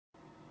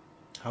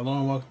Hello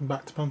and welcome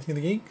back to Planting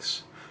of the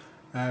Geeks.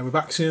 We're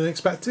back sooner than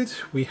expected.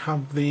 We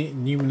have the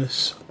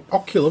Numinous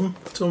Occulum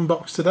to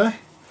unbox today.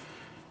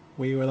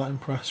 We were that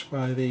impressed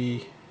by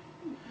the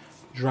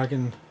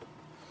Dragon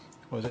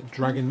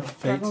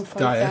Fate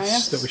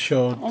Dice that we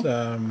showed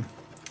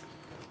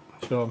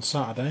on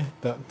Saturday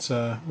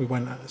that we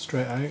went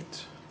straight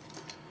out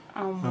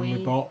and we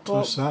bought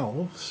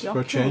ourselves for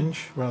a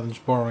change rather than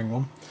just borrowing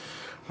one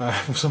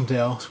from somebody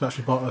else. We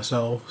actually bought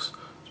ourselves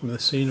some of the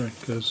scenery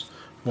because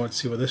I wanted to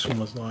see what this one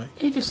was like.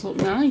 It just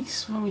looked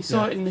nice when we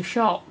saw it in the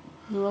shop.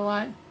 We were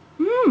like,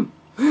 So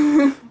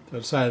I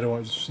decided I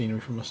wanted some scenery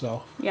for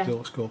myself because it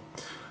looks cool.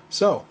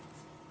 So,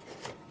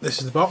 this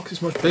is the box.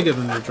 It's much bigger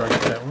than the Dragon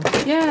Fate one.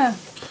 yeah.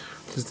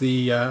 This is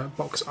the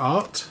box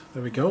art.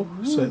 There we go.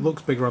 So it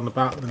looks bigger on the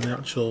back than the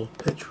actual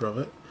picture of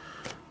it.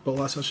 But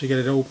let's actually get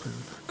it open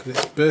because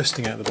it's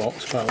bursting out of the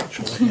box quite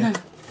literally here.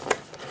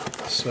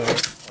 So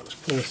let's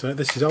pull this out.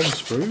 This is on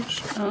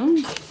sprues. Oh.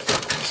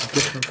 This is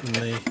different from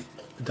the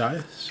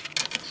dice.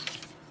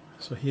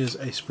 So here's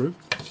a sprue.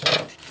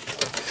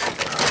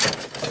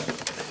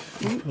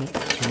 Some more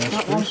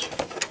sprues.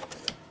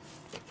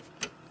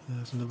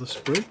 There's another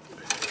sprue.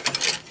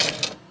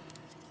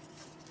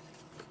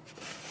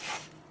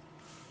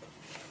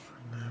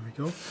 And there we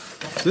go.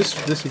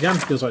 This again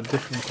feels like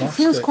different plastic. It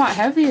feels quite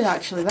heavy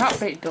actually, that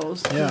bit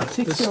does. Yeah,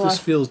 this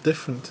feels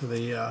different to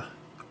the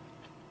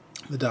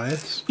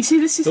dice. You see,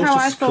 this is how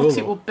I thought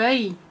it would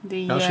be.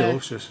 It actually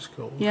looks just as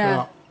cool.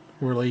 Yeah.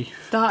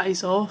 Relief. That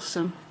is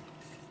awesome.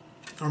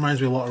 That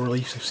reminds me a lot of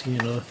reliefs I've seen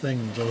in other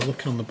things. I was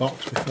looking on the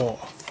box before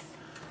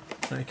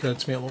and it occurred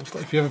to me it looks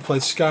like, if you ever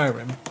played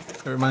Skyrim,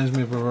 it reminds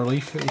me of a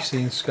relief that you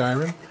see in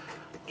Skyrim,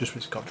 just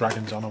it's got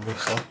dragons on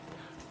obviously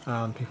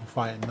and people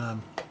fighting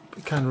them. But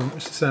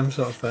it's the same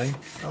sort of thing.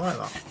 I like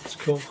that, it's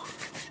cool.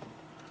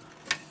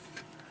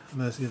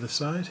 And there's the other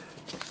side.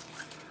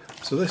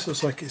 So this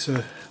looks like it's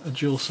a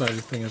dual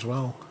sided thing as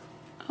well.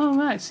 Oh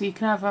right, so you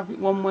can have it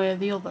one way or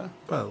the other.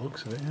 By the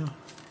looks of it, yeah.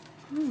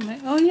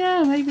 Oh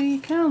yeah, maybe you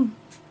can.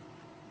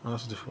 Oh,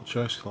 that's a difficult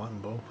choice to like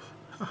them both.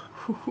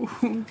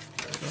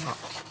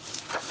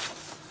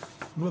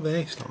 What are the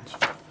A stands for?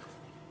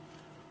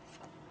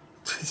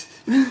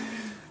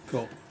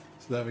 Cool.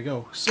 So there we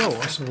go. So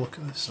let's have a look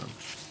at this then.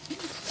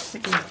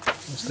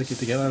 We'll stick it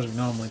together as we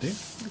normally do.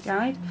 The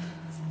guide.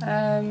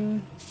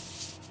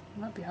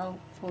 Might be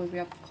helpful if we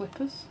have the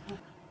clippers.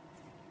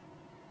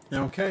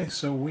 Okay,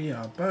 so we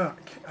are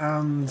back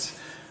and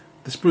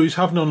the sprues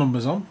have no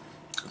numbers on.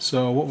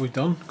 So what we've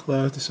done,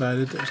 Claire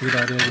decided it was a good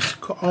idea just to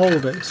cut all the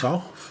bits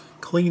off,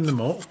 clean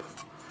them up,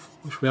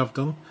 which we have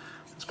done.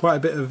 There's quite a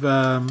bit of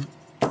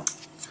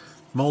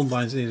mould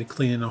lines needed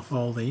cleaning off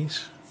all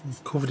these. I'm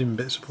covered in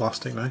bits of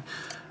plastic now,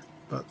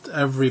 but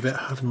every bit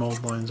had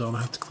mould lines on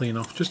I had to clean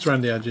off, just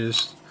around the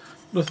edges.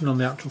 Nothing on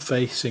the actual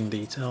facing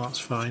detail, that's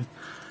fine.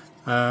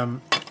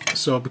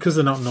 So because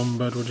they're not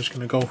numbered, we're just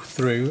going to go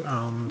through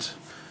and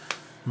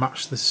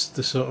match the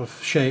sort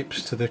of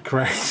shapes to the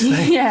correct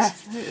thing. Yeah,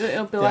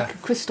 it'll be like a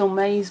crystal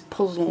maze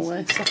puzzle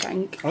this, I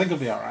think. I think it'll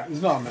be alright.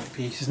 There's not many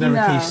pieces, and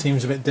every piece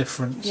seems a bit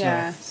different.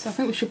 Yeah, so I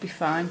think we should be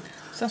fine.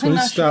 So we'll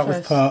start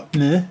with part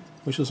N,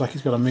 which looks like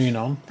it's got a moon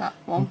on. That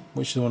one.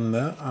 Which is the one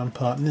there, and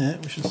part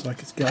N, which looks like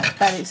it's got... I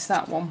bet it's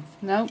that one.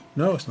 No.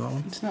 No, it's not that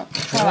one. It's not.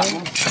 Try that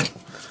one.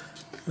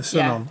 The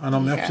sun on. And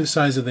on the opposite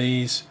sides of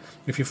these,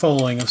 if you're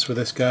following us with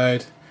this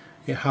guide,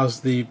 it has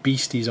the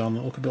beasties on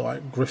that look a bit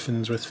like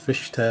griffins with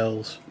fish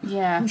tails.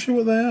 Yeah. I'm not sure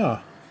what they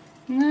are.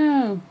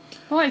 No.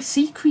 They're like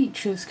sea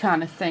creatures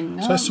kind of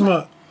thing. So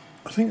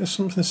I think there's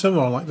something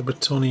similar like the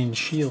Bretonian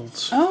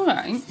shields. Oh,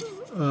 right.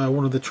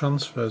 One of the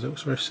transfers, it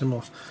looks very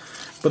similar.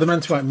 But they're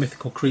meant to be like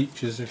mythical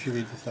creatures if you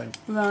read the thing.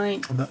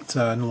 Right. That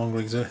no longer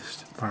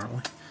exist,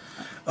 apparently.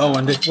 Oh,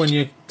 and when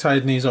you're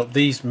tidying these up,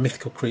 these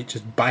mythical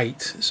creatures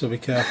bite, so be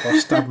careful. I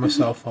stabbed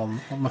myself on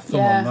my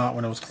thumb on that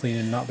when I was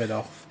cleaning that bit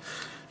off.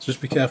 So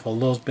just be careful,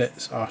 those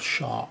bits are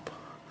sharp,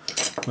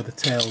 where the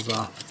tails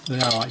are. They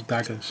are like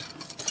daggers.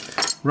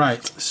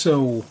 Right,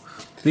 so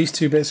these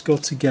two bits go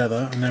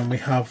together, and then we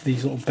have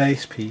these little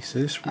base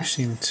pieces, which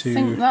seem to... I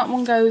think that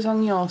one goes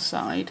on your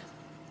side.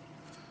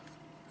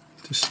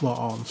 To slot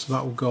on, so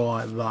that will go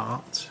like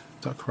that. Is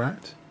that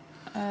correct?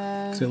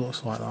 Because it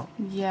looks like that.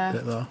 Yeah.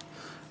 Bit there.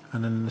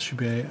 And then there should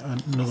be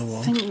another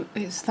one. I think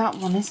it's that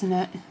one, isn't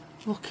it?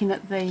 Looking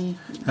at the...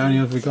 How many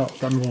have we got?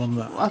 Got another one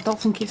there? I don't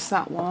think it's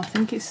that one. I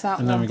think it's that one.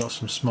 And then we got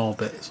some small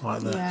bits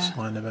like this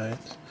lying about.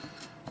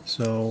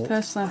 So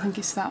personally, I think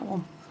it's that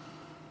one.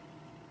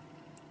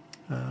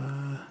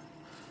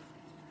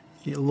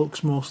 It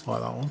looks most like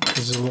that one.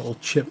 There's a little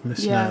chip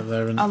missing out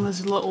there. And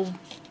there's a little...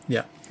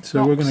 Yeah.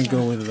 So we're going to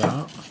go with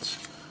that.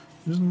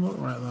 It doesn't look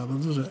right there, though,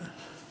 does it?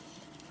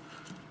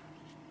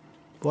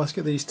 But let's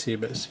get these two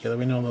bits together.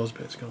 We know those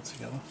bits go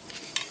together.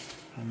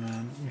 And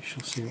then we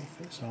shall see what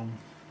fits on.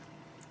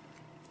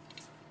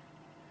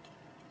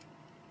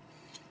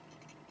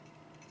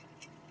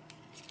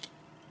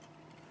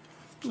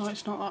 No,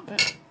 it's not that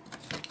bit.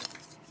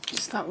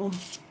 It's that one.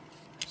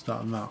 It's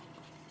that and that.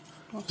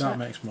 That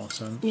makes more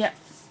sense. Yeah.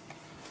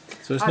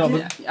 So So it's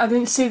not. I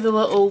didn't see the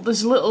little.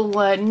 There's a little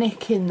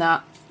nick in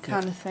that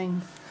kind of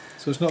thing.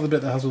 So it's not the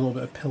bit that has a little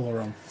bit of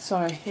pillar on.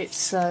 Sorry,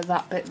 it's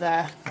that bit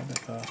there. That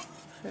bit there.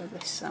 For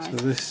this side. So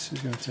this is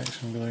going to take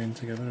some gluing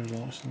together as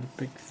well. It's a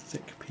big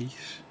thick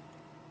piece.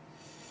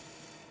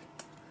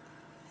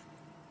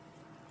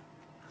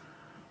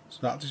 So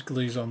that just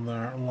glues on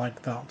there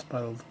like that by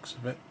the looks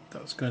of it.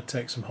 That's going to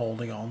take some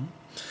holding on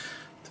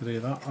to do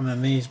that. And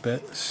then these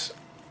bits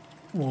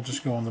will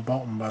just go on the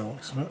bottom by the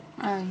looks of it.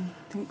 I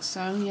think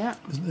so, yeah.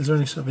 Is there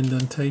any sort of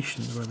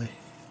indentations where they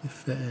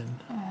fit in?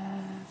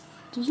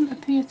 Doesn't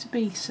appear to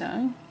be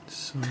so.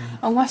 So.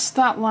 Unless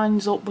that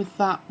lines up with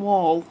that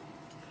wall.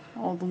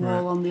 Or the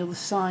wall on the other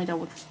side, I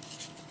would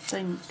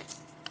think.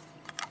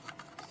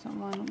 Does that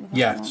line up with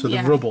that wall? So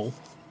the rubble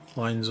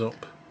lines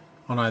up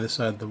on either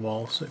side of the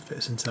wall, so it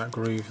fits into that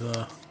groove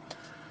there.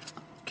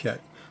 Okay,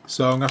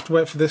 so I'm going to have to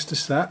wait for this to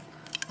set,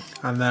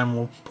 and then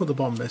we'll put the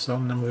bottom bits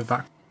on, and then we'll be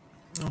back.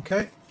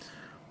 Okay,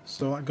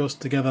 so that goes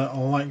together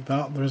like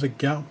that. There is a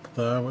gap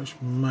there which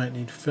might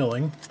need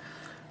filling.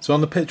 So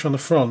on the picture on the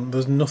front,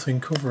 there's nothing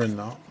covering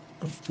that,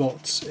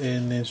 but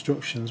in the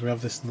instructions we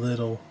have this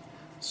little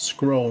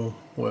scroll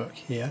work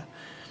here,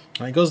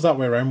 and it goes that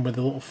way around with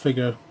a little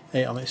figure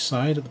 8 on its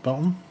side at the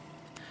bottom,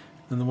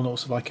 and the one that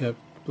looks like a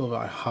little bit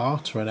like a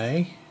heart or an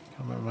A.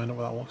 Can't remember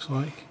what that looks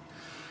like,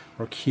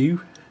 or a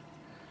Q,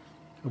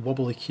 a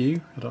wobbly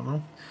Q. I don't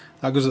know.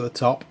 That goes at the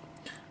top,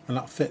 and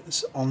that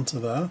fits onto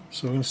there.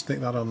 So we're going to stick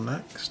that on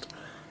next.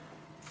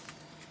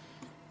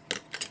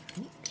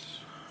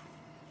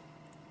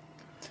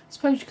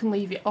 I suppose you can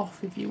leave it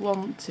off if you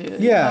want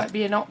to. Yeah. It might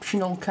be an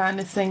optional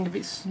kind of thing if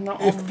it's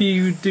not If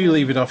you do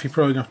leave it off, you're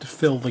probably going to have to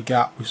fill the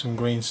gap with some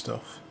green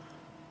stuff.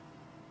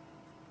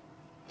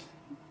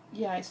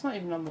 Yeah, it's not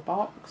even on the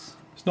box.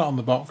 It's not on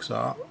the box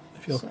art.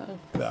 If you look So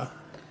there,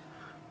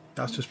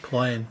 that's just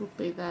plain would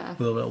be there.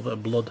 with a little bit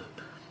of blood.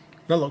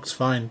 That looks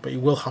fine, but you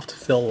will have to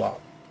fill that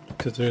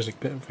because there is a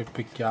bit of a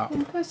big gap.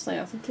 Well,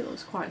 personally, I think it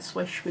looks quite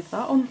swish with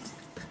that on.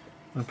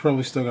 I'm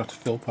probably still going to have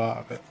to fill part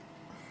of it.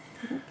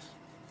 Oops.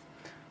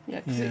 Yeah,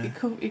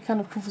 because it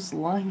kind of covers the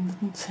line,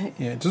 doesn't it?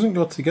 Yeah, it doesn't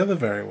go together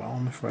very well,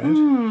 I'm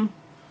afraid.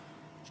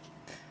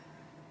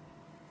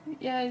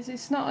 Yeah,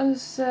 it's not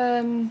as...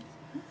 So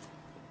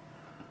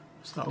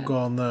that'll go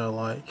on there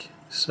like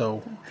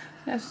so.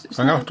 Yes,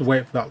 So I'm going to have to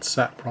wait for that to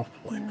set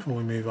properly before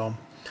we move on.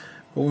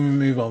 But when we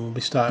move on, we'll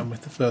be starting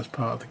with the first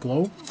part of the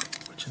globe,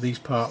 which are these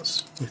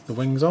parts with the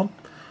wings on.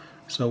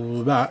 So we'll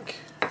be back.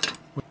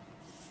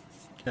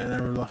 Okay,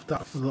 then we left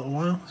that for a little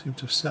while. Seems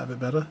to have set a bit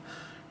better.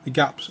 The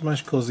gaps, I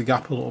managed to close the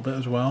gap a little bit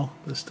as well.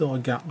 There's still a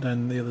gap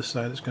down the other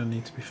side that's going to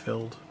need to be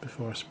filled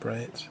before I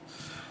spray it.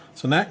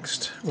 So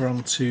next we're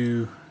on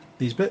to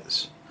these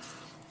bits.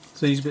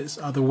 So these bits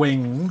are the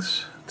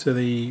wings to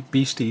the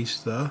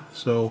beasties there.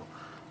 So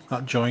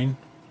that join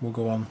will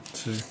go on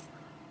to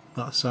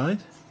that side.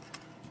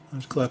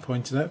 As Claire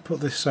pointed out, put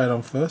this side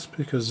on first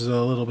because there's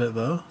a little bit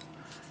there,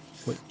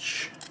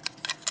 which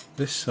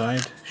this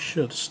side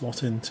should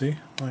slot into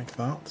like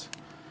that.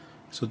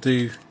 So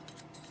do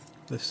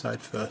this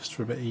side first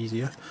for a bit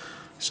easier.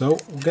 So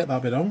we'll get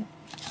that bit on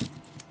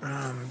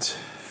and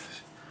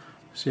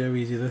see how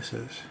easy this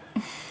is.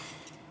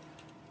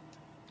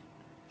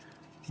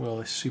 Well,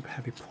 this super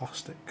heavy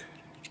plastic.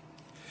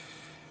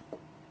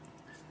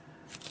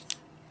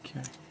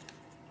 Okay.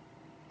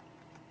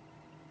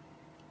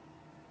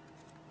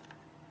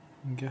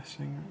 I'm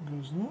guessing it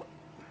goes that.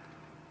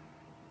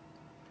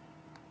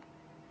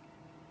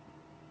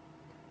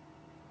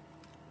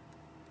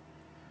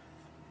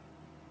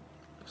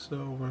 So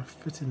we're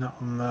fitting that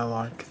on there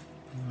like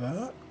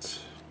that.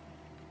 Does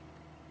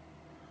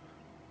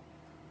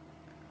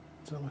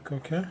that look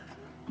okay?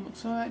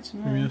 Looks alright to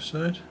me. From your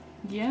side?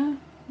 Yeah,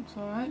 looks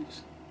alright.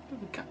 Just a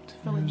bit of a gap to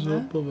fill in There's a there.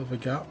 little bit of a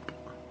gap.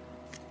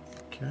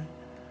 Okay.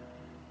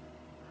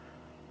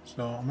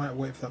 So I might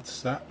wait for that to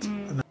set.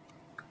 And then,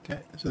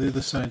 okay, so the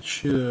other side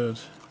should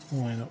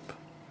line up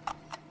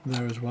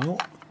there as well.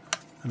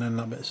 And then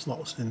that bit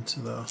slots into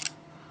there.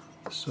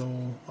 So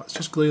let's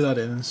just glue that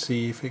in and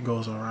see if it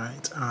goes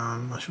alright,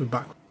 and I should be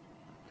back.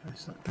 Okay,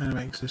 so that kind of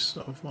makes this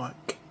sort of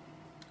like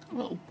A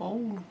little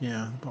bowl.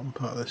 yeah, the bottom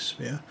part of this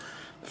sphere.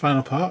 The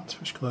final part,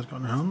 which Claire's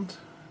got in her hand,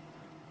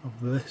 of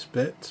this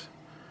bit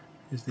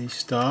is the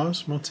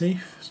stars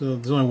motif. So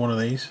there's only one of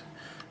these.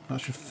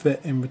 That should fit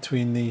in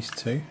between these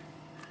two.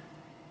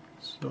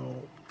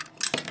 So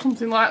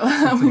Something like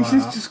that, Something which like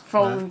is that, just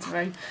falling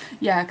through.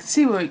 Yeah, I can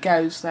see where it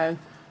goes though.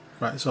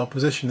 right, so I'll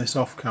position this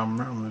off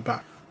camera on the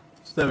back.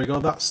 So there we go,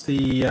 that's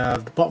the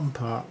bottom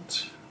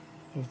part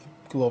of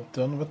the globe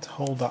done. I've had to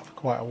hold that for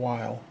quite a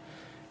while.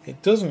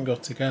 It doesn't go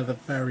together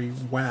very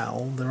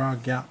well, there are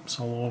gaps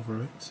all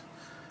over it.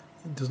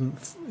 It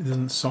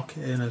doesn't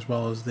socket in as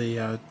well as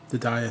the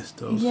dais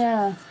does.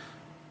 Yeah.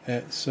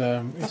 It's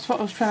That's what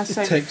I was trying to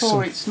say it takes before.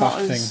 some It's not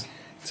as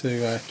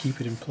to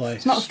keep it in place.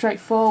 it's not as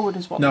straightforward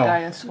as what No. the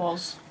dais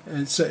was.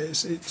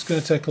 It's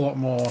going to take a lot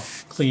more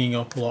cleaning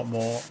up, a lot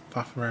more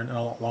faff around, and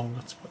a lot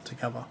longer to put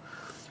together.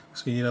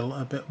 So you need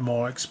a bit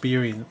more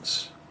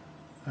experience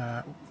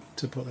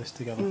to put this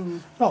together.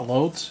 Not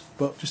loads,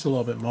 but just a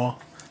little bit more.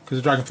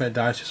 Because the Dragonfate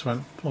dice just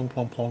went plonk,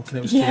 plonk, plonk, and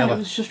it was together. Yeah, it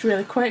was just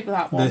really quick,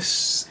 that one.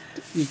 This,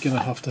 you're going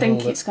to have to hold it. I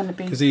think it's going to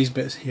be... Because these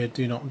bits here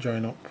do not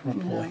join up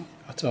properly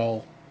at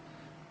all.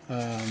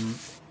 And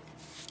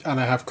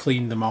I have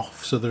cleaned them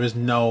off, so there is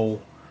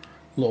no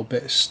little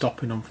bit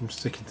stopping them from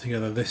sticking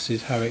together. This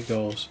is how it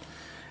goes.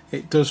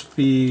 It does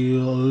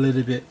feel a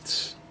little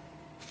bit...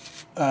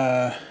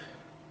 I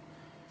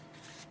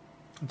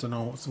don't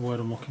know what's the word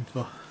I'm looking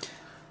for.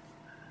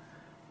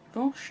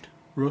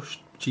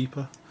 Rushed,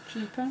 cheaper.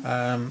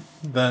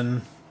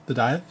 Than the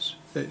diets.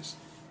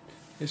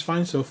 It's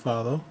fine so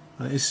far though,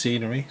 and it is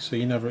scenery, so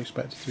you never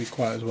expect it to be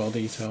quite as well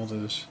detailed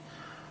as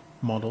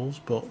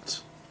models,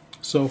 but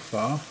so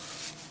far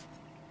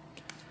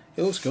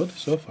it looks good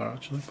so far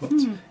actually, but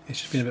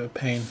it's just been a bit of a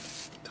pain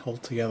to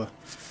hold together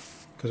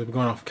because we've been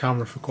going off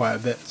camera for quite a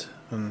bit,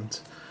 and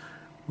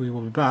we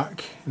will be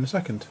back in a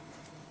second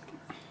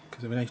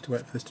because we need to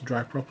wait for this to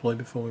dry properly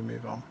before we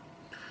move on.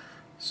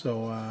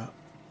 So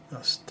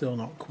that's still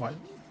not quite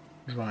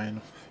dry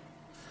enough.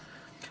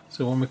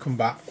 So when we come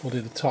back, we'll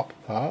do the top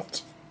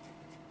part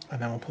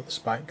and then we'll put the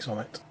spikes on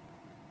it.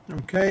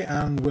 Okay,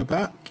 and we're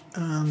back,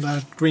 and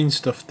I've green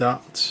stuffed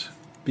that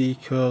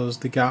because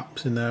the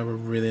gaps in there were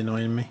really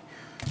annoying me.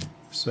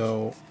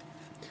 So,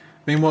 I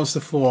mean, once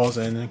the floor's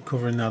in and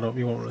covering that up,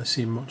 you won't really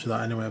see much of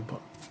that anyway, but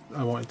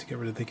I wanted to get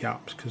rid of the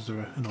gaps because they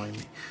were annoying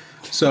me.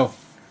 So,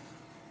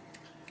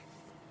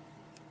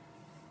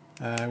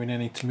 we now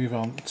need to move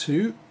on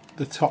to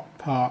the top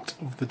part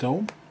of the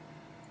dome.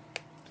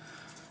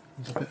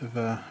 There's a bit of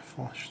a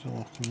flash still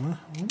off on there.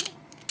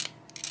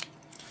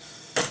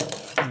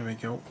 There we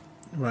go.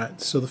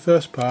 Right, so the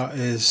first part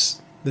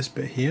is this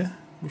bit here,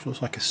 which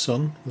looks like a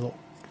sun, a little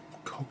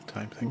cog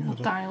type thing. A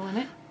dial in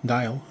it.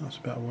 Dial, that's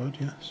a better word,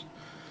 yes.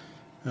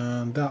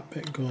 And that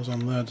bit goes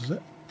on there, does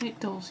it? It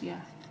does,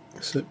 yeah.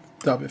 So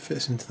that bit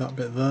fits into that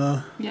bit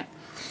there. Yeah.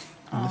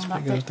 And this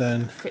bit goes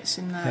down. Fits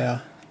in there.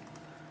 Yeah.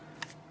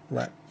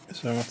 Right,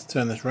 so I'm going to have to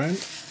turn this round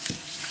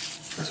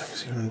so I can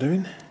see what I'm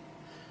doing.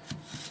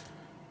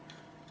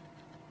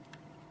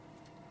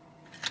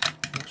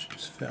 That should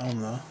just fit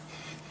on there.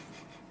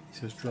 He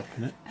says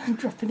dropping it.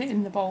 Dropping it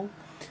in the bowl.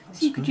 That's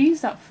so you could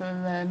use that for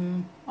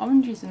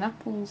oranges and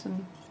apples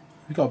and...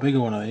 We've got a bigger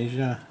one of these,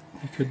 yeah.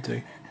 You could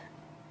do.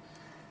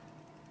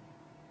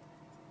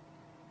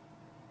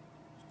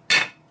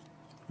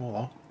 Oh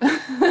well.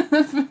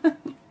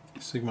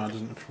 Sigma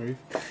doesn't approve.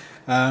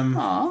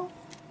 Aww.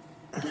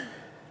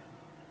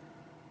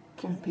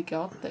 Grumpy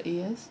god that he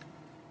is.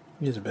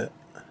 He is a bit.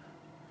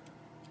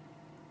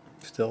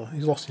 Still,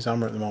 he's lost his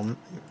hammer at the moment.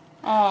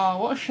 Oh,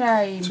 what a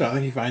shame. So I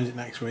think he finds it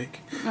next week.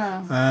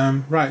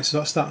 Oh. Right, so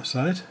that's that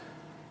side.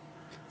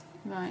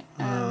 Right.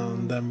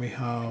 And then we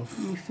have...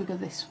 Let me figure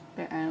this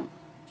bit out.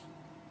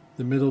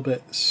 The middle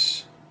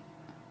bit's...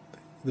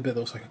 The bit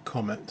that looks like a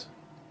comet.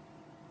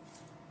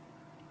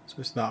 So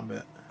it's that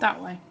bit.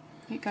 That way.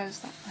 It goes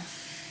that way.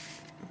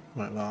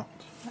 Like that.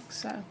 Like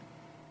so.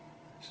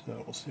 So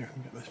we'll see if we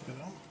can get this bit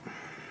on.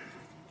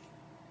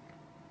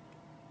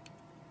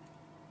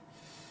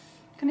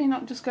 Can he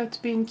not just go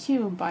to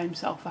B&Q and buy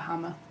himself a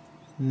hammer?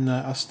 No,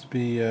 it has to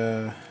be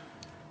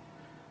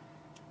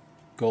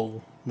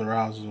Gal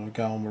Miraz or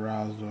Gal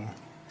Miraz or...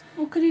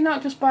 Well, could he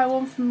not just buy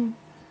one from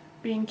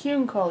B&Q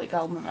and call it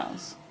Gal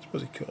Miraz? I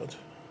suppose he could.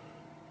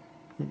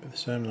 Wouldn't be the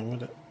same though,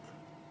 would it?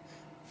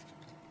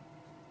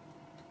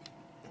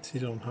 It's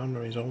his own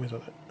hammer, he's always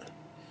had it.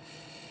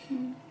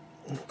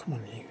 Oh, come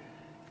on you.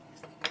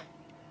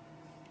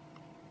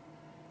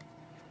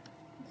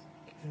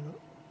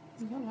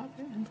 You got that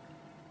bit in.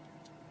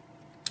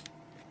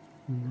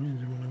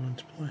 Really when I went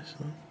to place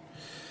though.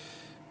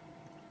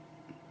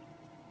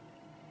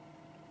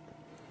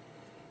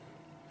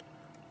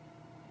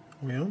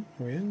 Are we on?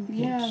 Are we in?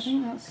 Yeah, I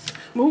think that's...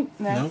 Oh,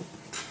 no. No.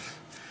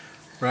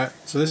 Right,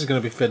 so this is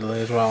going to be fiddly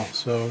as well,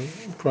 so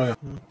probably...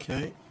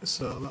 Okay,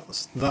 so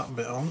that's that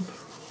bit on.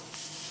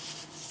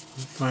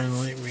 And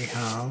finally we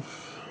have...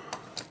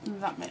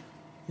 That bit.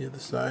 The other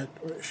side,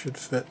 where it should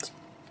fit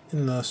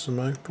in there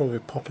somewhere, probably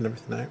popping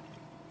everything out.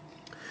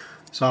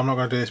 So I'm not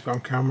going to do this bit on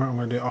camera, I'm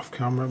going to do it off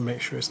camera and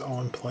make sure it's all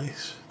in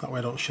place. That way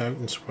I don't shout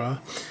and swear.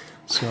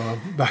 So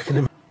I'm backing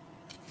him.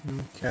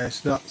 Okay,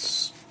 so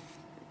that's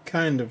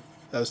kind of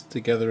as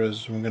together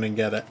as I'm going to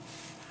get it.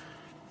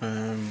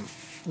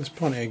 There's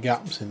plenty of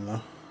gaps in there.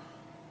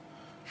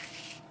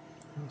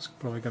 That's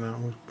probably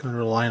I'm going to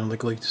rely on the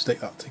glue to stick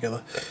that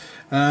together.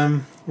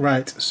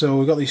 Right, so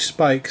we've got these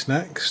spikes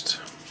next.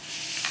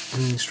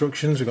 In the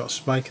instructions, we've got a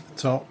spike at the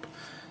top,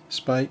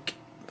 spike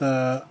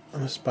there,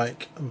 and a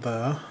spike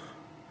there.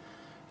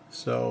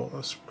 So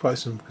that's quite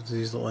simple because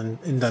these little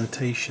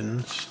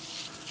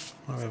indentations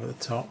right over the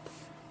top,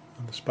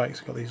 and the spikes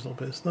have got these little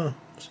bits there.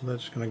 So they're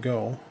just going to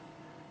go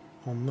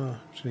on there.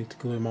 Just need to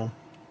glue them on.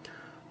 So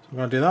I'm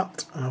going to do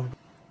that. Okay,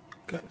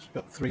 so we've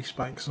got 3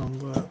 spikes on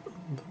there,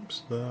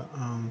 there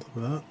and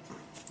there.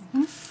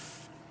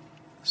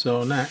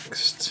 So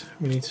next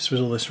we need to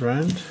swizzle this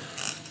around,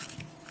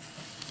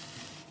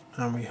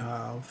 and we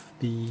have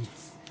the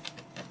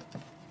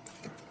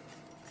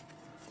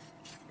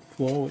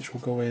floor, which will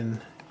go in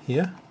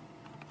here.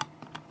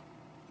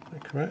 Is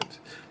that correct?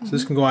 So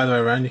this can go either way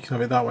around. You can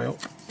have it that way up,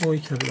 or you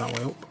can have it that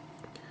way up,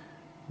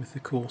 with the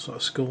cool sort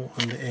of skull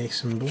and the A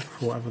symbol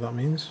for whatever that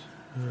means.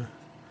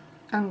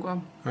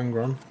 Angron.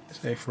 Angron.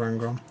 It's A for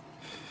Angron.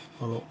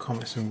 A little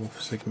comet symbol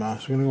for Sigma.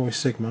 So we're going to go with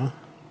Sigma.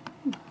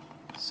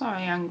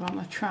 Sorry, Angron,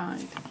 I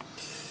tried.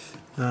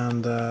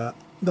 And that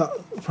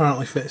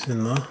apparently fits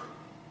in there.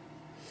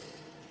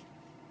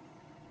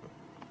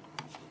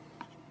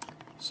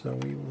 So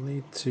we will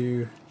need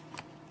to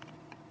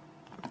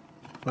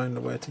find a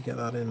way to get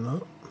that in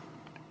there.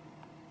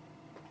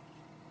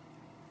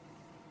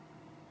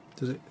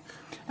 Does it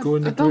go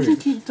in the groove? I don't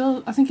think it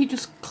does. I think it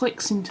just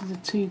clicks into the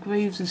two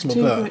grooves. There's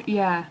two grooves.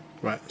 Yeah.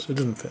 Right, so it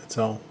doesn't fit at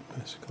all,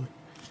 basically.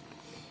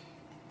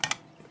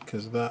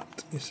 Because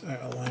that is out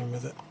of line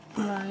with it.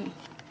 Right.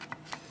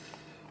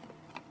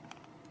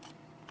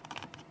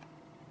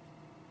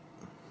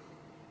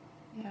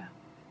 Yeah.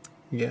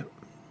 Yeah.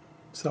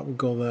 So that would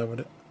go there, would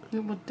it?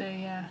 It would do,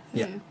 yeah.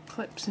 Yeah. It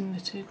clips in the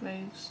two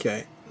grooves.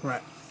 Okay,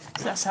 right.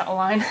 So that's out of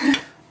line.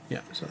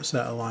 Yeah, so that's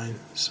out of line.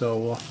 So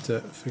we'll have to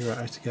figure out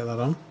how to get that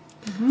on.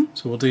 Mm-hmm.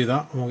 So we'll do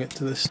that and we'll get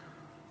to this.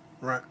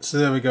 Right, so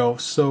there we go.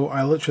 So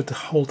I literally had to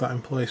hold that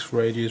in place for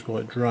ages while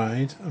it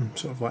dried and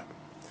sort of like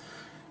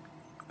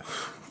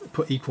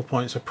put equal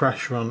points of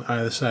pressure on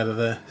either side of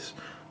this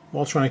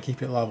while trying to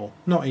keep it level.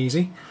 Not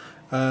easy.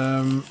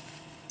 I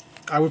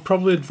would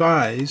probably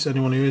advise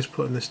anyone who is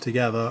putting this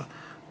together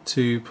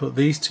to put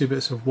these two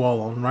bits of wall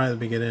on right at the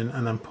beginning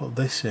and then put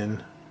this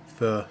in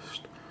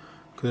first,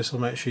 because this will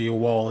make sure your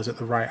wall is at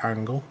the right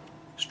angle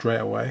straight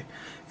away.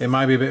 It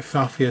might be a bit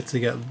faffier to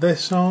get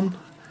this on,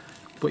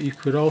 but you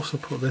could also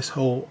put this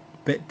whole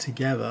bit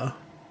together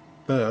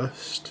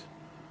first,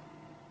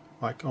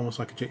 like almost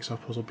like a jigsaw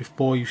puzzle,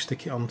 before you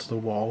stick it onto the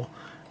wall.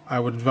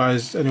 I would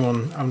advise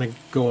anyone having a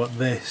go at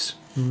this,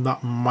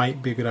 that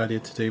might be a good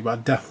idea to do, but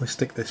I'd definitely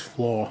stick this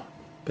floor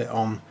bit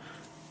on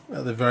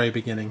at the very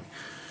beginning.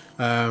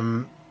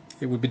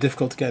 It would be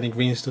difficult to get any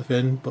green stuff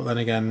in, but then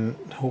again,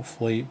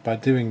 hopefully by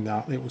doing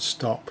that it would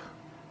stop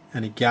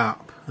any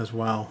gap as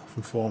well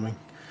from forming.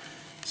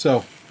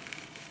 So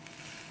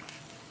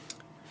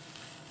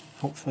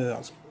hopefully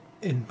that's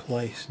in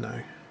place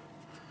now.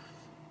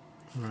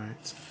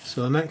 Right,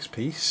 so the next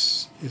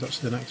piece is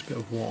actually the next bit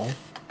of wall,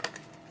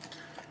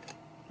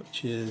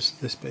 which is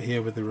this bit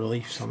here with the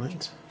reliefs on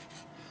it,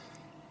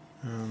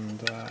 and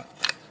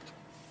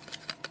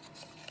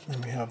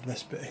then we have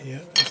this bit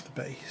here as the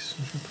base.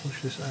 I'm going to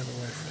push this out of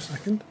the way for a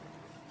second.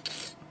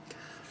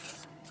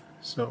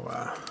 So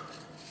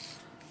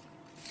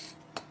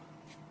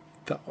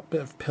that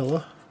bit of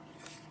pillar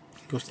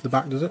goes to the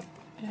back, does it?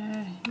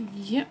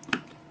 Yep.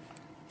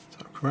 Is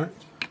that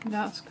correct?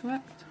 That's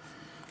correct.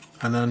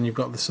 And then you've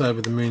got the side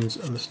with the moons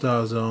and the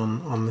stars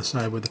on the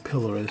side where the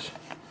pillar is,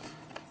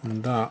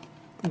 and that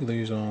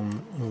glues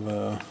on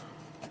there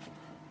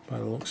by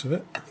the looks of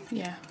it.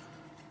 Yeah.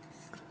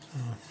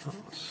 So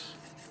that's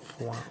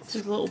flat.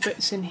 There's little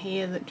bits in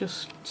here that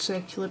just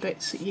circular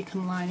bits that you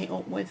can line it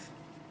up with.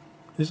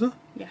 Is there?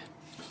 Yeah.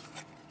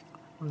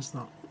 Where's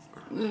that?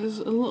 There's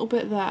a little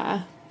bit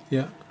there.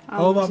 Yeah. And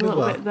Oh, there's that a bit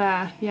little there? bit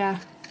there, yeah.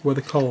 Where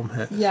the column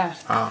hits? Yeah.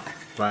 Ah,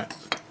 right.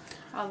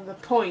 And the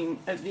point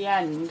at the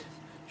end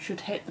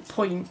should hit the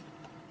point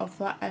of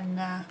that end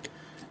there.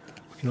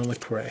 We can only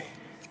pray.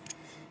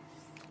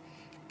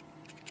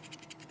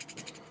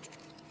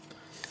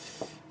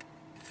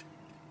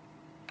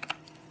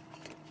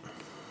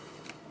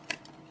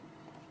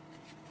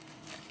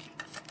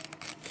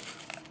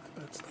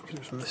 Let's look at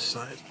it from this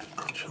side,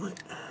 actually.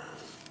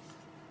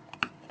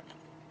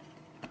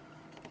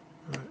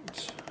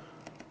 Right.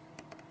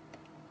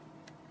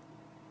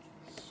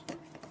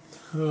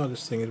 The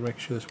hardest thing is making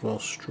sure this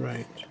wall's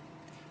straight.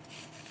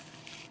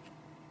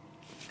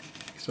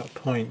 Because that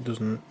point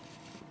doesn't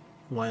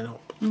line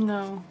up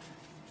No.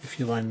 if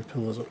you line the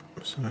pillars up,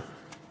 so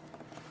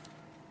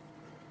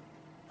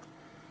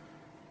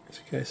it's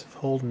a case of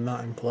holding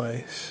that in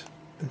place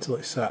until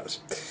it sets.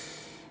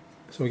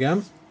 So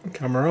again,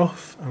 camera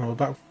off and we're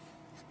back.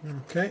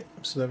 Okay,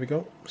 so there we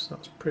go, so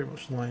that's pretty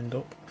much lined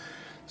up.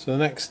 So the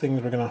next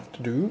things we're going to have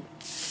to do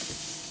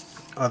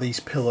are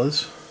these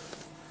pillars.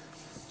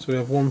 So we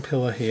have one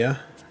pillar here,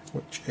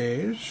 which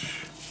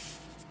is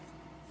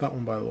that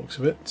one by the looks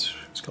of it.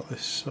 It's got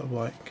this sort of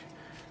like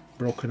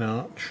broken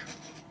arch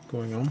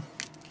going on.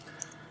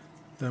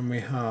 Then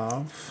we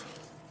have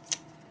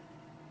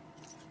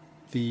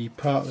the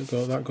part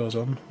that goes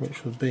on,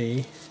 which would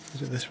be,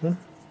 is it this one?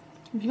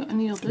 Have you got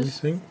any Do you others?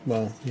 think?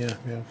 Well, yeah,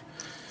 we have.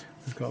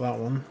 We've got that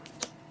one,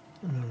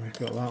 and then we've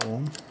got that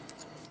one,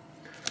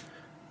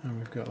 and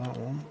we've got that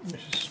one,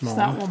 which is It's smaller.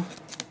 that one.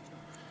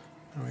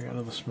 And we got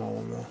another small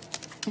one there.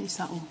 It's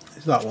that one.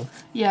 Is that one?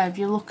 Yeah, if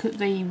you look at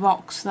the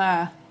rocks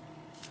there.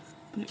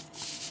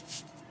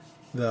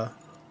 There.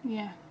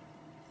 Yeah.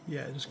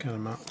 Yeah, it just kind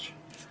of match.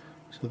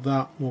 So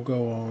that will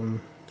go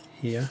on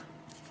here,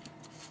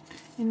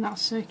 In that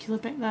circular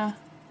bit there.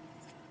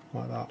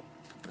 like that.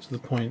 So the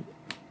point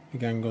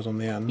again goes on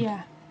the end.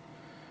 Yeah.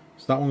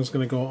 So that one's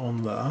going to go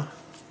on there.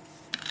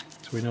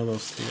 So so we know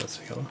those two go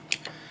together.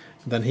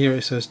 And then here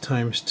it says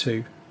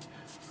 ×2,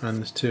 and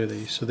there's 2 of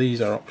these, so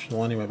these are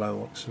optional anyway by the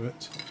looks of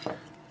it.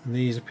 And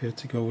these appear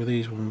to go with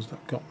these ones that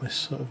have got this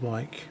sort of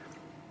like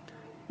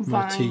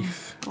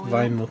motif,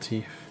 vine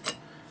motif.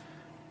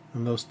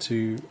 And those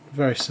two are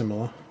very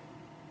similar,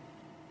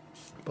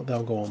 but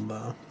they'll go on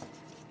there.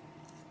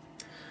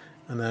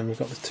 And then we've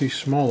got the 2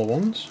 smaller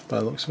ones by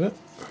the looks of it,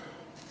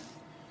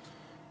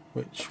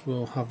 which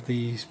will have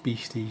these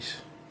beasties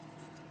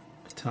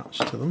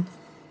attached to them.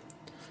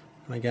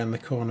 And again, the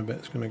corner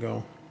bit's going to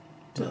go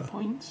to the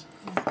points.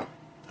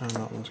 And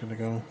that one's going to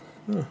go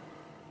by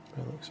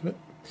the looks of it.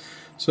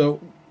 So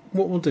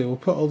what we'll do, we'll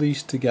put all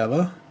these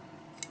together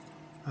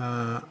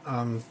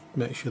and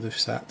make sure they've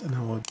set, and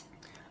then we'll...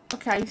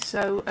 Okay,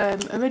 so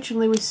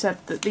originally we said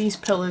that these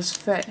pillars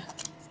fit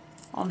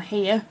on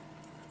here.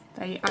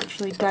 They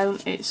actually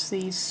don't, it's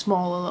these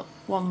smaller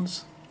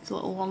ones, these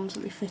little ones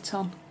that they fit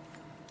on.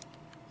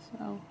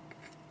 So,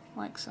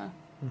 like so.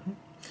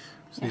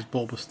 So these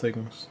bulbous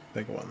things,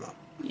 they go on that.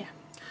 Yeah.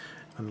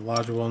 And the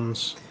larger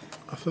ones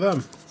are for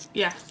them.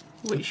 Yeah,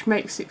 which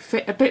makes it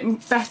fit a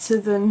bit better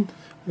than...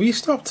 Will you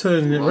stop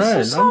turning it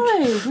round? So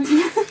sorry!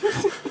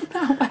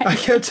 That way. I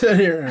kept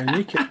turning it around,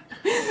 you can...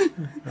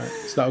 Right,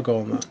 so that'll go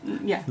on there.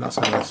 Yeah. And that's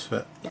how those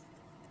fit. Yeah.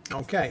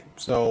 Okay,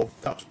 so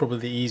that was probably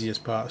the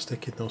easiest part,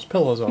 sticking those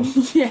pillars on.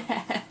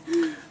 Yeah.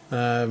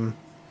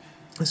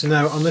 So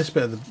now on this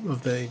bit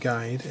of the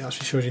guide, it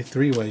actually shows you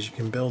 3 ways you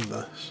can build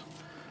this.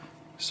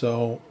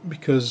 So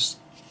because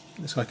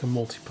it's like a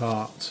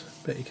multi-part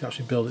bit, you can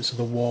actually build it so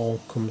the wall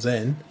comes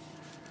in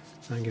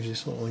and gives you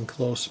this little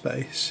enclosed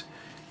space.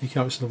 You can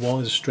have it so the wall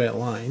is a straight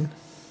line,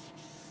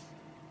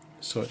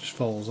 so it just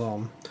follows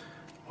on,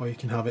 or you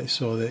can have it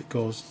so that it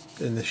goes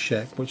in this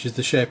shape, which is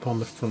the shape on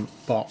the front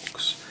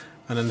box,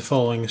 and then the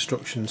following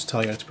instructions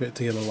tell you how to put it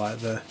together like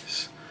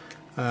this.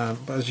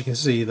 But as you can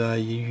see there,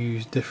 you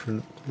use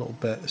different little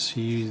bits.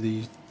 You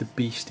use the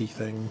beastie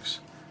things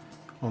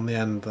on the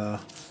end there,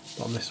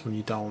 but on this one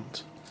you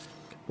don't.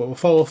 But we'll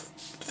follow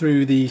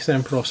through the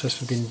same process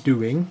we've been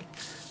doing,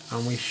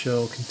 and we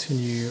shall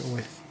continue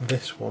with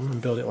this one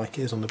and build it like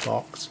it is on the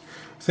box.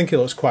 I think it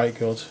looks quite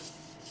good.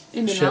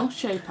 In an L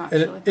shape,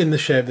 actually. In the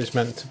shape that's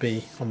meant to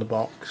be on the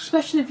box.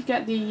 Especially if you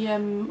get the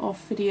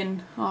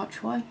Ophidian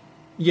archway.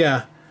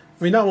 Yeah,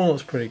 I mean that one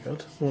looks pretty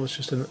good. Well, it's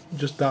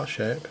just that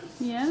shape.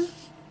 Yeah.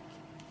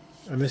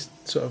 And this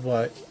sort of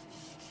like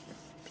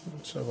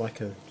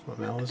an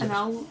L, is it? An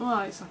L. Oh,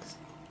 it's like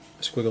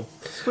a squiggle.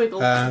 Squiggle.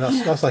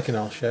 That's like an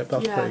L shape.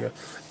 That's pretty good.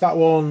 That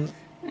one,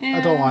 yeah,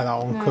 I don't like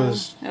that one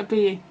because it'd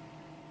be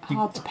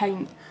hard to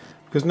paint.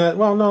 Because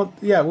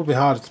it would be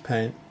harder to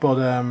paint, but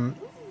on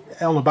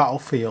a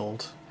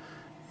battlefield,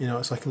 you know,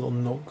 it's like a little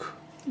nook.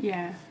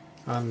 Yeah.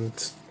 And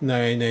now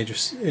in Age of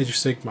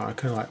Sigmar, I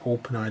kind of like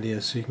open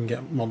ideas, so you can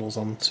get models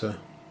onto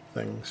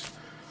things.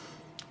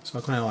 So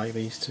I kind of like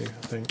these two,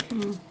 I think.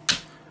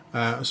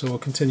 So we'll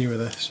continue with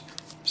this.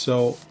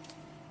 So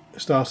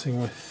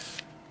starting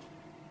with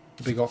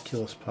the big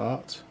oculus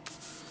part,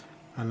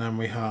 and then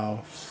we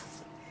have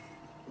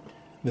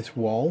this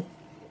wall,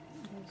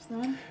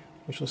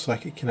 which looks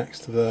like it connects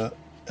to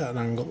at an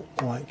angle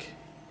like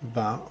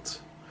that.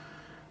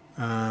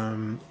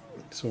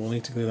 So we'll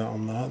need to glue that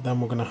on there. Then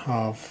we're going to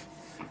have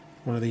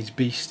one of these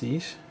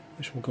beasties,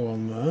 which will go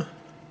on there.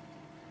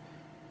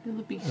 The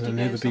other beastie and then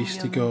the other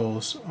beastie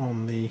goes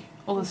on the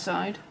other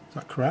side. Is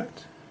that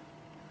correct?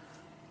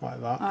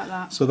 Like that. Like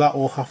that. So that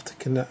will have to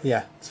connect.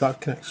 Yeah, so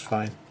that connects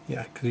fine.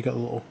 Yeah, because you got the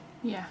little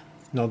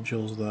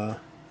nodules there,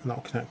 and that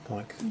will connect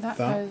like that.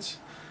 Goes.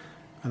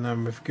 And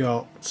then we've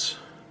got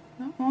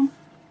that one.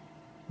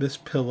 This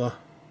pillar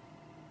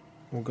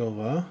will go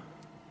there.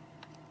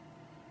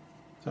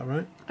 Is that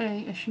right? I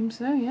assume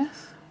so,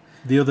 yes.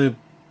 The other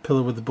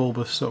pillar with the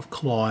bulbous sort of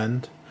claw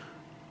end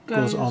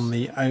goes on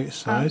the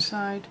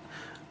outside.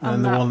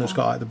 And then the one that's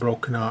got like the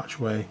broken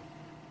archway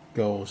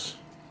goes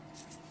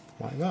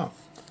like that.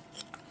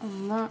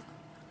 On that.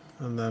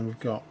 And then we've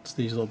got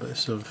these little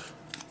bits of...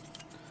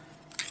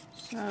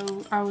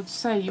 So I would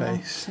say you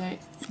want it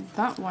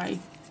that way.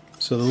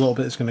 So the little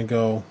bit is going to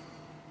go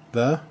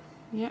there.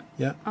 Yeah.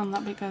 Yeah. And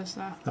that bit goes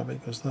there. That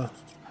bit goes there.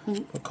 I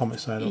think. But comet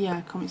side up.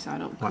 Yeah, comet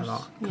side up. Like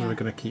that. Because we're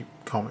going to keep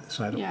comet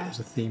side up as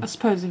a theme. I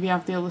suppose if you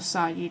have the other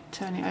side, you'd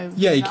turn it over.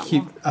 Yeah, to you that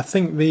keep. one. I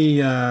think the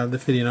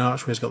Ophidian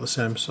archway's got the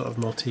same sort of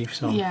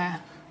motifs on. Yeah.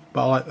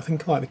 But I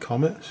think I like the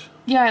comets.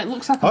 Yeah, it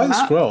looks like a map. I like map.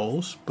 the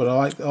scrolls, but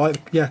I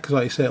like because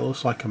like you say, it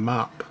looks like a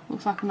map.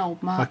 Looks like an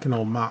old map. Like an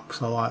old map,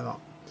 so I like that.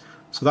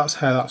 So that's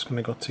how that's going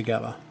to go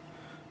together.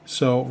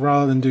 So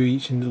rather than do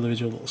each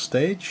individual little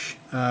stage,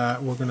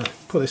 we're going to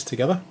put this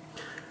together,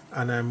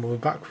 and then we'll be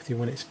back with you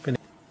when it's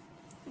finished.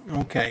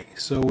 Okay,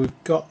 so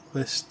we've got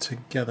this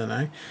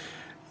together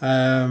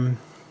now.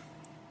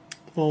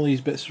 All these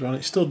bits are on.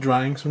 It's still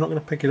drying, so I'm not going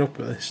to pick it up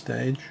at this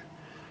stage.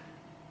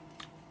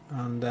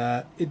 And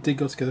it did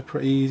go together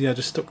pretty easy. I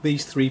just stuck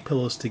these 3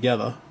 pillars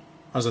together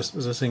as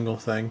a single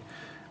thing,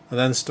 and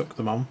then stuck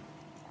them on.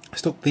 I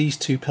stuck these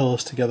 2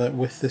 pillars together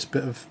with this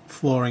bit of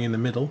flooring in the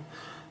middle,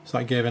 so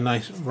that gave a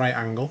nice right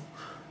angle.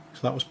 So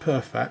that was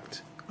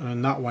perfect. and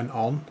then that went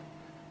on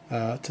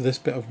to this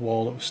bit of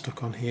wall that was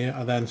stuck on here.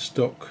 I then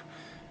stuck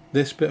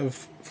this bit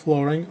of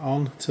flooring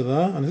on to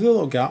there, and there's a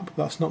little gap,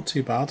 but that's not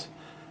too bad.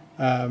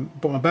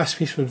 But my best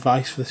piece of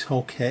advice for this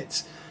whole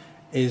kit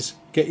is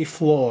get your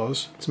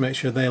floors to make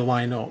sure they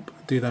line up,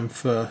 do them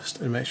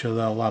first and make sure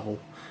they're level,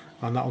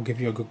 and that will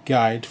give you a good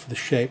guide for the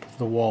shape of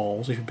the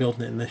walls if you're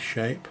building it in this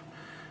shape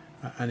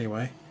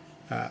anyway,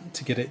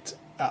 to get it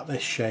at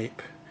this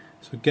shape.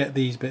 So get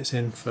these bits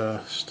in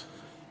first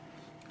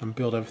and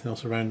build everything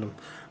else around them.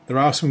 There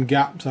are some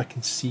gaps I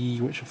can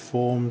see which are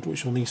formed,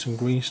 which will need some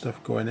green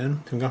stuff going in.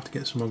 I'm going to have to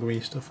get some more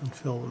green stuff and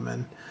fill them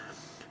in.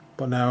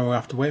 But now I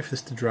have to wait for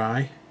this to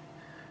dry,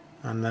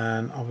 and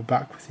then I'll be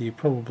back with you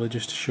probably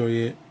just to show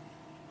you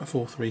a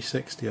full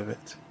 360 of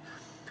it.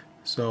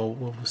 So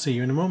we'll see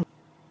you in a moment.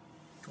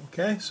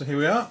 Okay, so here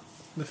we are,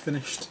 the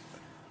finished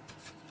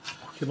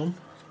Occulum.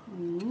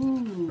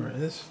 There it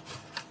is.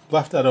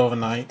 Left that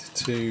overnight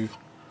to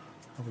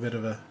have a bit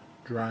of a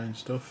dry and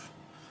stuff.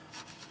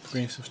 The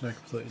green stuff's now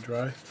completely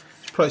dry.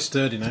 It's pretty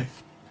sturdy now.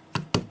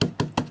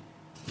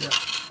 Yeah,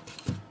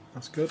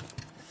 that's good.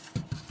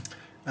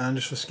 And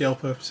just for scale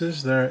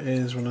purposes, there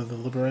is one of the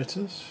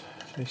liberators.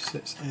 He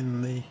sits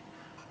in the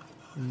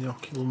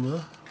Occulum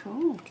there.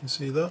 Cool. You can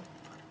see that.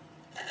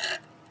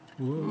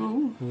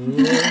 Whoa.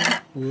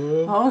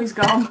 Whoa. Oh, he's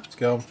gone. Let's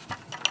go.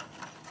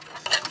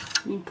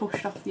 Being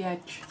pushed off the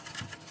edge.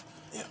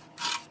 Yeah.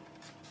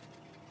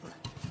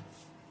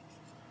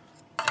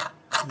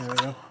 There we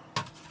go.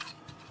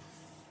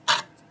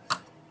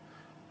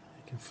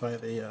 You can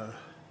fight the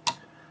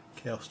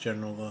Chaos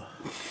General there.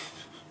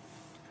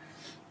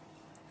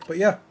 But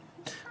yeah,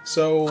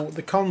 so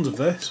the cons of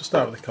this, we'll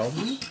start with the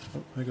cons.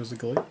 Oh, there goes the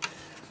gully.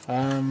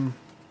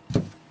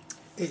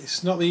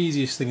 It's not the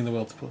easiest thing in the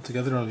world to put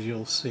together, as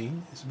you'll see.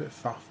 It's a bit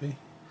faffy.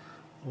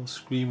 I was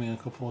screaming a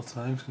couple of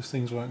times because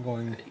things weren't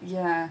going.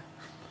 Yeah.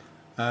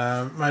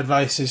 My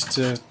advice is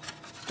to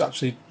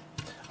actually,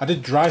 I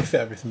did dry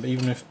fit everything, but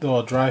even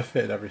though I dry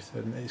fitted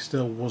everything, it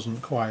still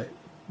wasn't quite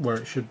where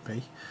it should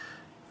be.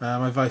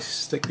 My advice is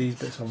stick these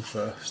bits on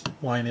first,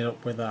 line it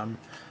up with them,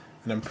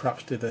 and then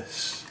perhaps do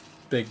this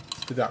the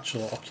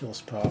actual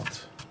Oculus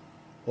part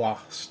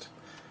last.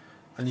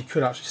 And you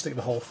could actually stick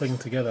the whole thing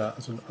together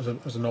as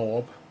an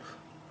orb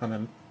and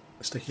then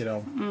stick it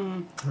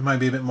on. It might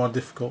be a bit more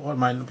difficult, or it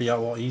might be a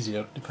lot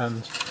easier, it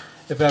depends.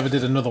 If I ever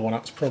did another one,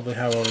 that's probably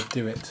how I would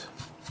do it.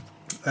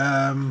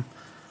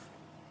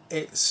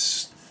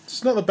 It's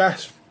not the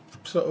best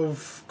sort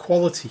of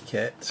quality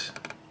kit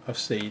I've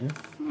seen.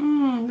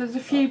 There's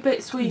a few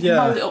bits where you can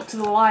hold it up to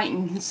the light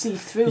and you can see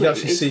through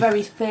it. It's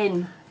very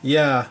thin.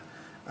 Yeah.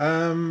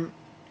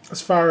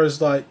 As far as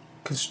like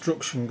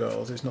construction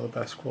goes, it's not the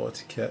best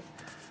quality kit,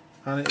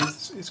 and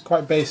it's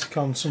quite basic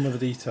on some of the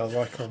details,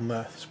 like on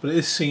this, but it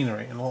is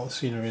scenery, and a lot of the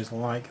scenery is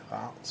like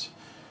that.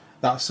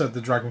 That said,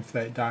 the Dragon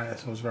Fate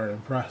Dias I was very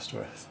impressed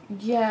with.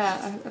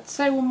 Yeah, I'd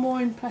say we're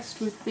more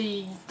impressed with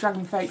the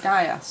Dragon Fate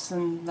Dias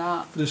than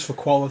that. Just for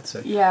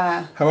quality.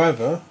 Yeah.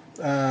 However,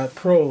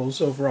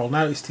 pros overall,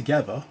 now it's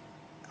together,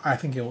 I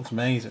think it looks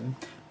amazing,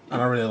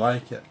 and I really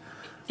like it.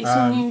 It's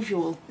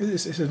unusual.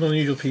 It's an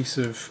unusual piece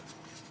of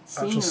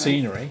actual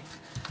scenery,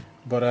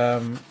 but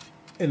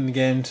in the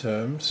game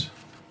terms,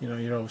 you know,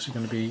 you're obviously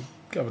going to be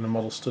having a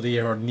model study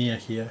here or near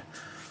here,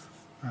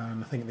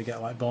 and I think they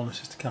get like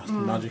bonuses to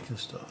casting magic and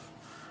stuff.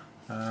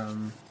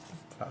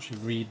 Actually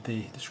read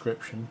the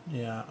description.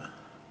 Yeah,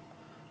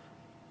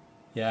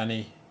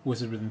 any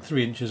wizard within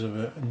 3 inches of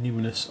a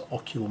Numinous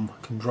Occulum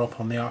can draw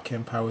upon the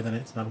arcane power within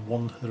it and add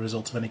 1 to the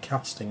result of any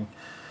casting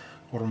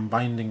or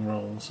unbinding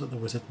rolls that the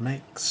wizard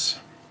makes.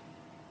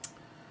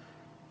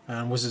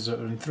 And wizards that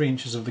are in 3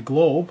 inches of the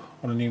globe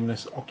on a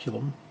Numinous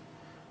Occulum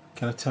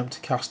can attempt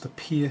to cast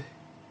the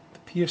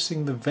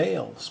Piercing the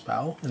Veil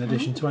spell, in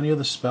addition to any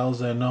other spells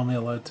they are normally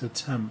allowed to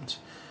attempt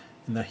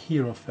in their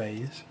hero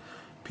phase.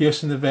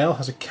 Piercing the Veil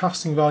has a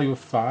casting value of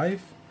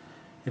 5.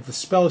 If the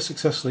spell is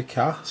successfully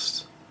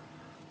cast,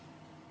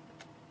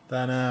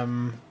 then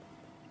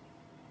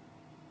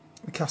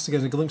the caster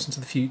gives a glimpse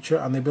into the future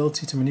and the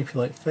ability to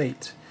manipulate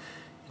fate.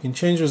 You can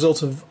change the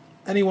result of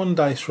any one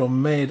dice roll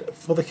made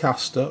for the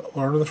caster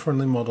or another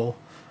friendly model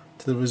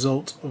to the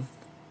result of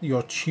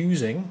your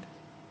choosing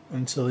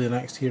until the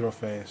next hero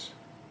phase.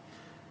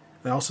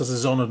 It also has a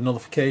zone of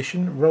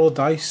nullification. Roll a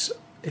dice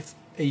if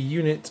a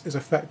unit is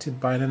affected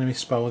by an enemy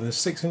spell within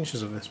 6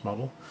 inches of this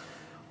model.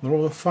 On the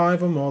roll of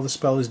 5 or more, the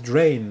spell is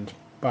drained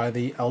by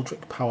the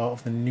eldritch power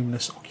of the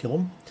Numinous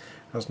Occulum.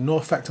 It has no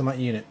effect on that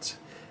unit,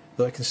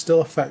 though it can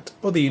still affect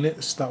other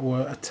units that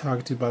were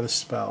targeted by the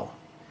spell.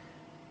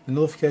 The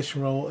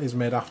nullification roll is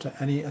made after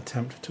any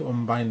attempt to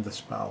unbind the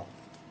spell.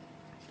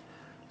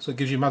 So it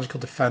gives you magical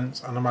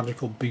defense and a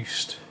magical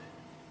boost.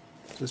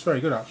 So it's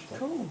very good actually.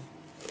 Cool.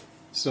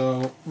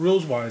 So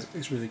rules wise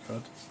it's really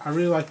good. I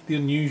really like the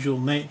unusual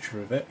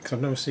nature of it because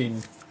I've never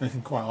seen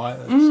anything quite like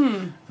this.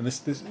 And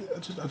this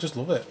I just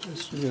love it.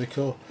 It's really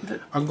cool.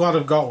 I'm glad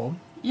I've got one.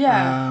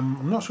 Yeah.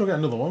 I'm not sure I'll get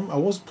another one. I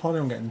was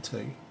planning on getting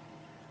 2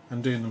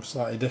 and doing them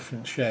slightly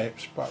different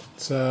shapes,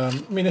 but I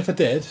mean if I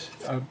did,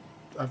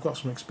 I've got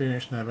some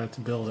experience now about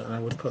to build it, and I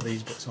would put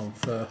these bits on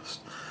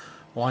first,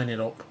 line it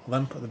up,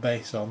 then put the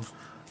base on,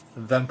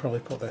 and then probably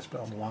put this bit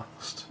on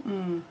last.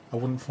 I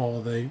wouldn't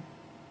follow the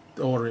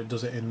order it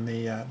does it in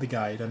the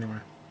guide anyway.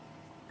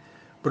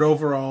 But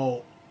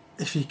overall,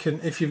 if you're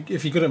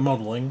good at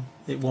modelling,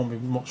 it won't be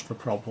much of a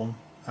problem.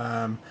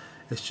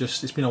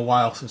 It's been a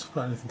while since I've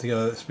put anything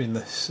together that's been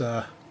this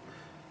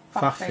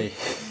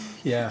faffy.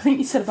 Yeah. I think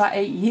you said about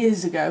 8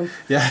 years ago.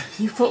 Yeah.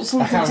 You put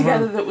something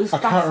together that was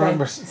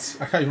faffy.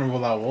 I can't remember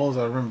what that was.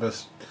 I remember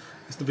it's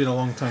been a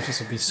long time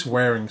since I've been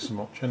swearing so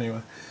much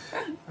anyway.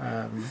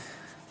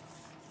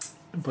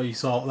 But you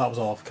saw that was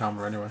all off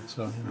camera anyway,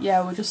 so you know.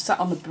 Yeah, we're just sat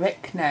on the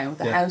brick now.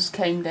 The house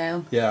came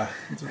down. Yeah.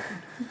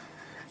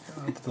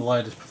 The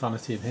loudest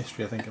profanity in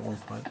history, I think, at one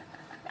point.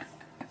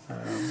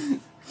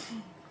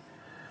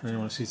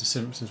 Anyone who sees The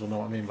Simpsons will know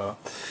what I mean by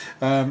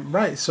that.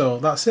 Right, so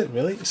that's it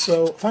really.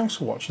 So thanks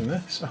for watching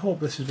this. I hope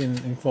this has been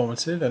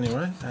informative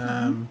anyway.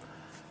 And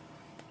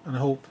I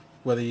hope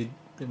it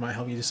might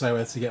help you decide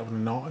whether to get one or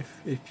not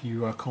if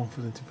you are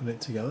confident in putting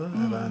it together.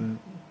 And then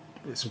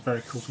it's a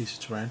very cool piece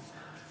of terrain.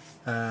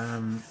 There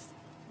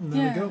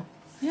we go.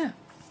 Yeah.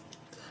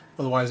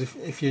 Otherwise,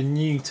 if you're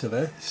new to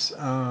this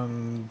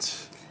and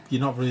you're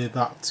not really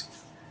that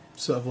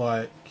sort of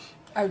like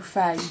au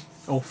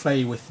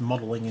fait with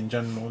modelling in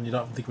general, and you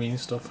don't have the green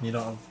stuff, and you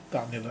don't have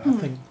that and the other, I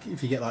think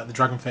if you get like the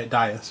Dragon Fate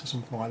Dias or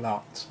something like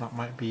that, that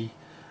might be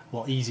a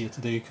lot easier to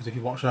do, because if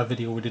you watch our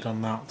video we did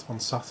on that on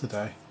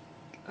Saturday,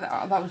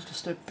 that was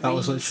just a breeze. That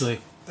was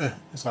literally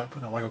it's like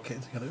putting a Lego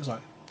kit together. It was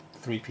like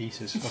 3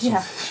 pieces or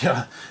yeah.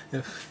 something.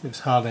 Yeah, it was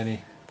hardly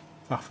any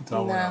faff at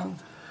all. No.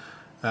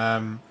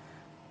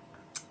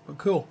 But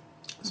cool.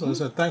 So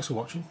as I said, thanks for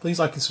watching. Please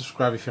like and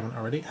subscribe if you haven't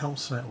already. It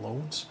helps us out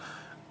loads.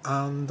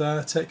 And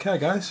take care,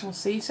 guys. We'll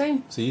see you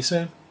soon. See you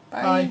soon.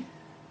 Bye. Bye.